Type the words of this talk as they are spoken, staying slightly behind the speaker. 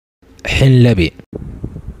xinlabi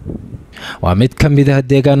waa mid ka mid ah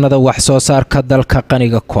deegaanada wax soo saarka dalka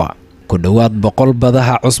qaniga ku dhawaad 100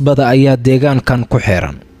 badaha cusbada ayaa deegaankan ku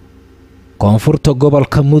xeeran koonfurta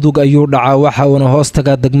gobolka mudug ayuu dhacaa waxa uu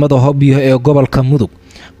hoostaga degmada Hobyo ee gobolka mudug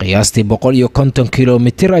qiyaastii 150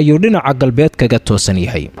 kiiloomitir ayuu dhinaca galbeed kaga toosan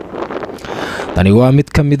yahay tani waa mid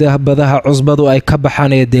ka mid ah badaha cusbadu ay ka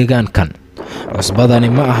baxaan ee deegaankan cusbadani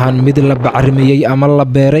ma ahan mid la bacrimiyay ama la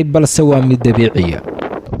beeray balse waa mid dabiici ah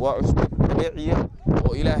waa cusbad dabiici ah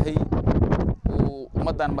oo ilaahay uu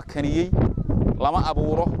ummadan makaniyay lama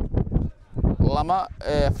abuuro lama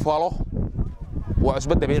falo waa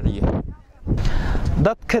cusbad dabiici ah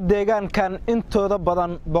dadka deegaankan intooda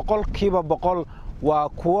badan 100% waa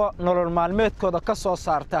kuwa nolol maalmeedkooda ka soo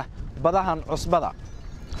saarta badahan cusbada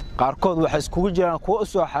qaarkood waxa iskugu jiraan kuwa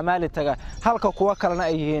soo xamaali taga halka kuwa kalena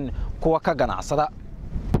ay yihiin kuwa ka ganacsada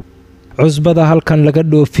cusbada halkan laga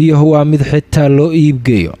dhoofiyo waa mid xitaa loo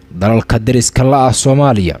iibgeeyo dalalka dariska la ah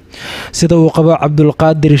Soomaaliya sida uu qabo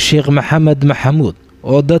Cabdulqaadir Sheekh Maxamed Maxamuud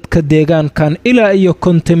oo dadka deegaankan ilaa iyo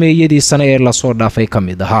kontameeyadii sano ee la soo dhaafay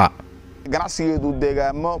kamid ahaa ganacsigeedu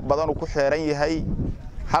deegaamo badan uu ku xeeran yahay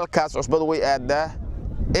halkaas cusbadu way aadaa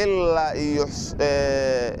ilaa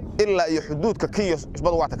iyo xuduudka Kenya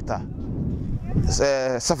cusbadu waa tagtaa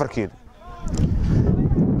safarkeedu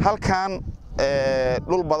halkan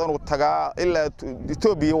dhul badan uu tagaa ilaa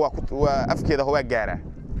Itoobiya waa afkeeda waa gaaraa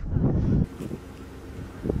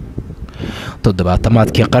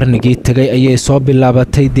toddobaadkii qarnigii tagay ayay soo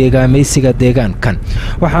bilaabatay deegaamaysiga deegaankan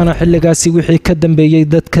waxaana xilligaasi wixii ka dambeeyay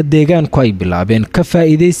dadka deegaanku ay bilaabeen ka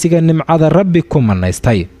faa'iideysiga nimcada Rabbi ku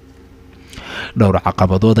manaystay dhowr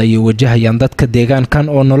caqabadood ay wajahayaan dadka deegaankan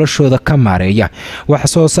oo noloshooda ka maareeya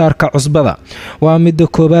wax soo saarka cusbada waa mid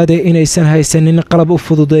koobaad inaysan haysanin qalab u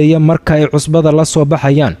fududeeya marka ay cusbada la soo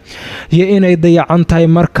baxayaan iyo inay dayacan tahay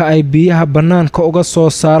marka ay biyaha banaanka uga soo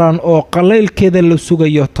saaraan oo qaleylkeeda la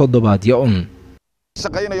sugayo toddobaadyo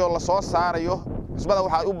shaqaynayo la soo saarayo cusbada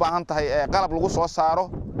waxa u baahan tahay qalab lagu soo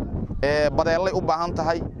saaro badeelay u baahan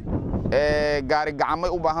tahay gaari gacamay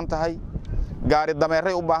u baahan tahay gaari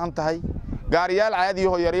dameeray u baahan tahay gaariyaal caadi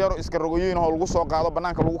ah oo yaryar iska rogoyin oo lagu soo qaado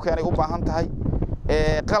banaanka lagu keenay u baahan tahay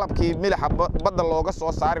qalabkii milix badda looga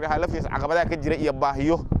soo saari lahaa lafiis caqabadaha ka jira iyo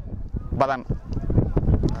baahiyo badan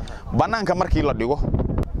banaanka markii la dhigo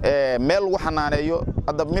meel lagu xanaaneeyo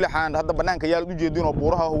hadda milixan hadda banaanka yaal u jeedin oo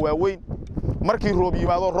buuraha waaweyn markii roob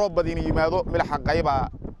yimaado roob badin yimaado milixa qayba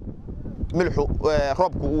milixu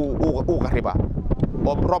roobku uu qariba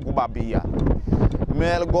oo roobku baabi'iya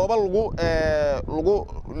meel goobo lagu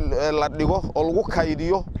la dhigo oo lagu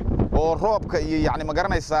kaydiyo oo roobka iyo yaani ma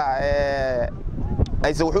garanaysaa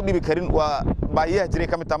aysan wuxuu dhibi karin waa baahiyaha jiray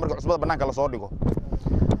kamid tahay markii cusbada banaanka la soo dhigo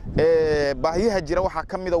baahiyaha jira waxa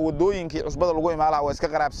kamid ah wadooyinkii cusbada lagu imaalaha waa iska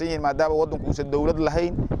qaraabsan yihiin maadaama wadanku uusan dawlad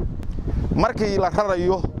lahayn markii la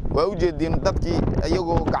rarayo waa u jeedin dadkii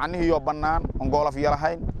ayagoo gacanihiyo banaan on goolaf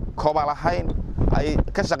yarahayn kooba lahayn ay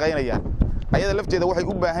ka shaqeynayaan ayada lafteeda waxay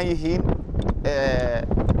u baahan yihiin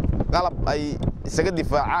qalab ay isaga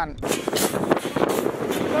difaacaan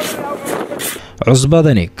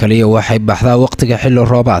cusbadani kaliya waxay baxdaa waqtiga xilli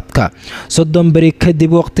roobaadka 30 bari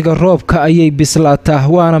kadib waqtiga roobka ayay bislaataa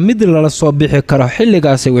waana mid la soo bixi karo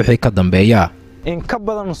xilligaas wixii ka dambeeya in ka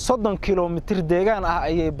badan 30 kiiloomitir deegaan ah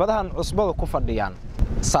ayay badahan cusbada ku fadhiyaan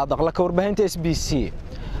saadaq la ka warbaahinta SBC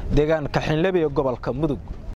deegaanka xinlabi ee gobolka mudug